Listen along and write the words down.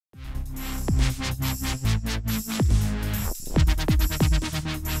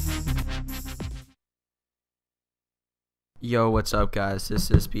Yo, what's up, guys? This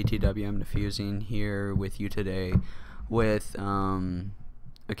is BTWM Diffusing here with you today with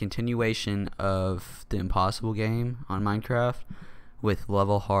a continuation of the Impossible game on Minecraft with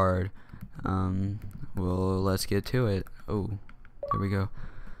level hard. Well, let's get to it. Oh, there we go.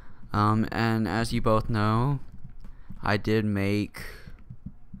 And as you both know, I did make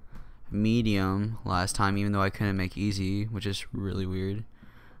medium last time, even though I couldn't make easy, which is really weird.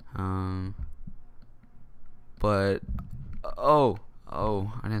 But oh,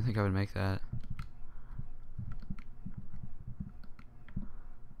 I didn't think I would make that.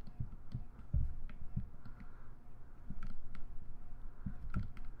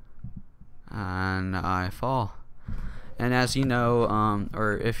 And I fall. And as you know,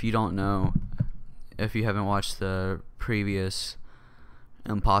 or if you don't know, if you haven't watched the previous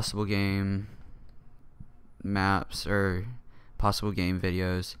Impossible game maps or Possible game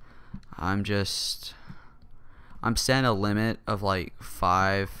videos, I'm setting a limit of like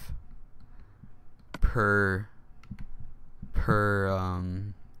 5 per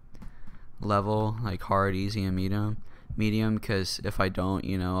level, like hard, easy, and medium, because if I don't,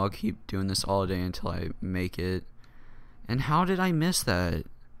 I'll keep doing this all day until I make it. And how did I miss that?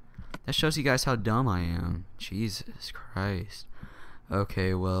 That shows you guys how dumb I am. Jesus Christ.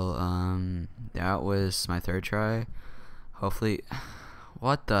 Okay, well, that was my 3rd try. Hopefully.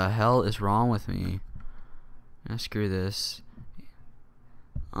 What the hell is wrong with me? Screw this.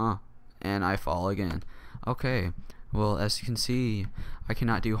 And I fall again. Okay, well, as you can see, I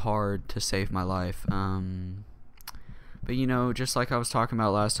cannot do hard to save my life. But just like I was talking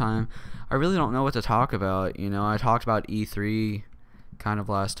about last time, I really don't know what to talk about. I talked about E3 kind of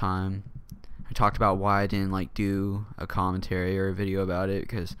last time. I talked about why I didn't do a commentary or a video about it,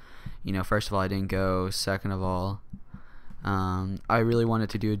 because first of all, I didn't go. Second of all, I really wanted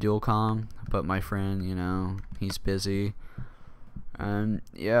to do a dual com, but my friend, he's busy. And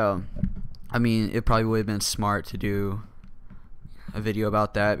yeah, I mean, it probably would have been smart to do a video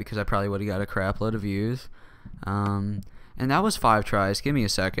about that, because I probably would have got a crap load of views. And that was 5 tries. Give me a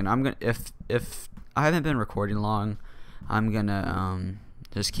second. I'm gonna, if I haven't been recording long, I'm gonna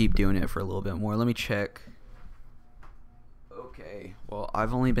just keep doing it for a little bit more. Let me check. Okay, well,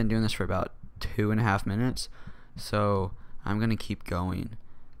 I've only been doing this for about 2.5 minutes, so I'm gonna keep going.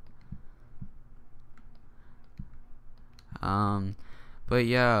 But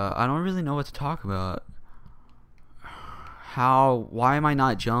yeah, I don't really know what to talk about. Why am I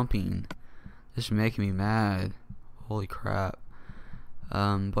not jumping? This is making me mad. Holy crap.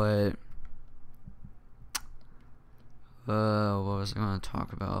 But what was I gonna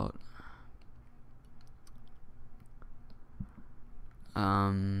talk about?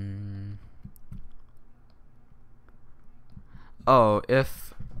 Oh,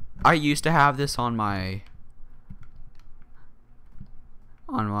 if I used to have this on my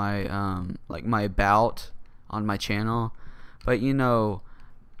like my about on my channel, but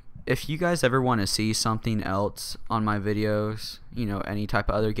if you guys ever want to see something else on my videos, any type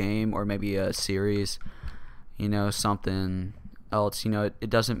of other game, or maybe a series, something else, it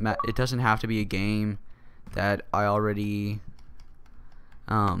doesn't have to be a game that I already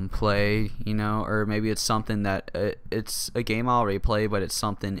play, or maybe it's something that it's a game I already play, but it's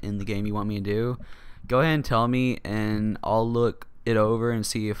something in the game you want me to do. Go ahead and tell me, and I'll look it over and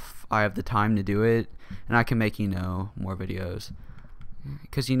see if I have the time to do it, and I can make more videos,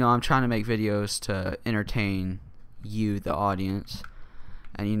 because I'm trying to make videos to entertain you, the audience.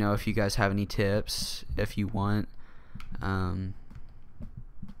 And if you guys have any tips, if you want,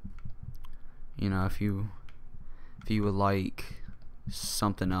 if you would like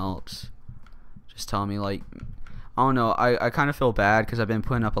something else, just tell me. I don't know, I kind of feel bad because I've been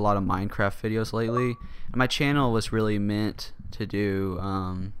putting up a lot of Minecraft videos lately, and my channel was really meant to do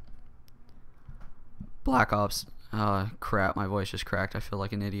Black Ops. Crap, my voice just cracked. I feel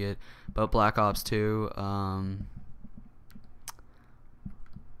like an idiot. But Black Ops 2,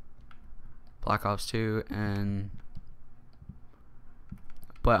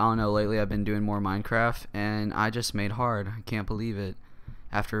 but I don't know, lately I've been doing more Minecraft, and I just made hard. I can't believe it.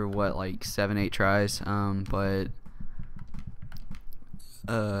 After what, like 7-8 tries.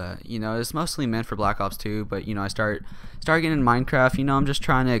 It's mostly meant for Black Ops 2, but I start getting in Minecraft. I'm just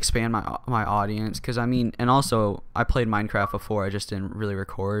trying to expand my audience, because and also I played Minecraft before. I just didn't really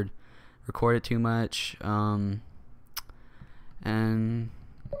record it too much. And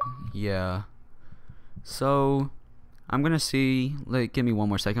yeah, so I'm gonna see. Give me one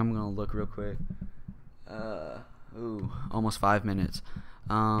more second. I'm gonna look real quick. Almost 5 minutes.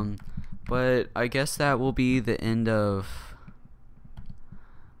 But I guess that will be the end of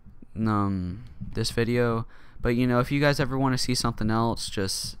this video. But you know, if you guys ever want to see something else,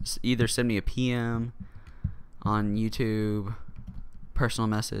 just either send me a PM on YouTube, personal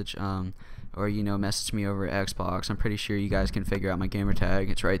message, or you know, message me over Xbox. I'm pretty sure you guys can figure out my gamer tag.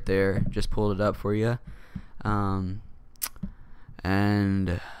 It's right there. Just pulled it up for you. And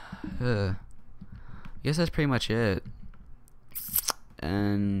I guess that's pretty much it.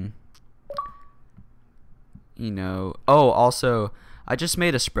 And you know, oh, also, I just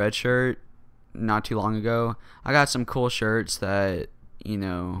made a spreadshirt not too long ago. I got some cool shirts that, you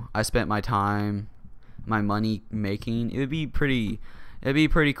know, I spent my time, my money making. It'd be pretty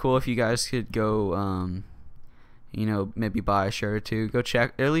cool if you guys could go, you know, maybe buy a shirt or two.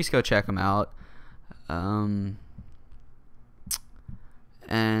 At least go check them out. And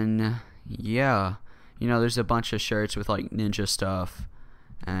yeah, you know, there's a bunch of shirts with like ninja stuff,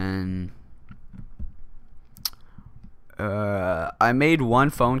 and I made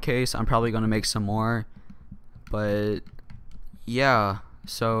one phone case. I'm probably gonna make some more, but yeah,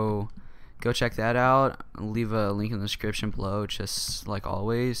 so go check that out. I'll leave a link in the description below, just like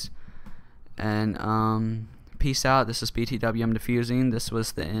always. And peace out. This is BTW. I'm defusing. This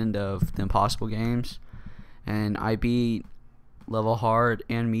was the end of the impossible games, and I beat level hard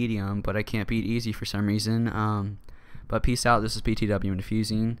and medium, but I can't beat easy for some reason. But peace out. This is BTW. I'm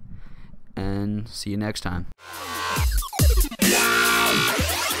defusing, and see you next time.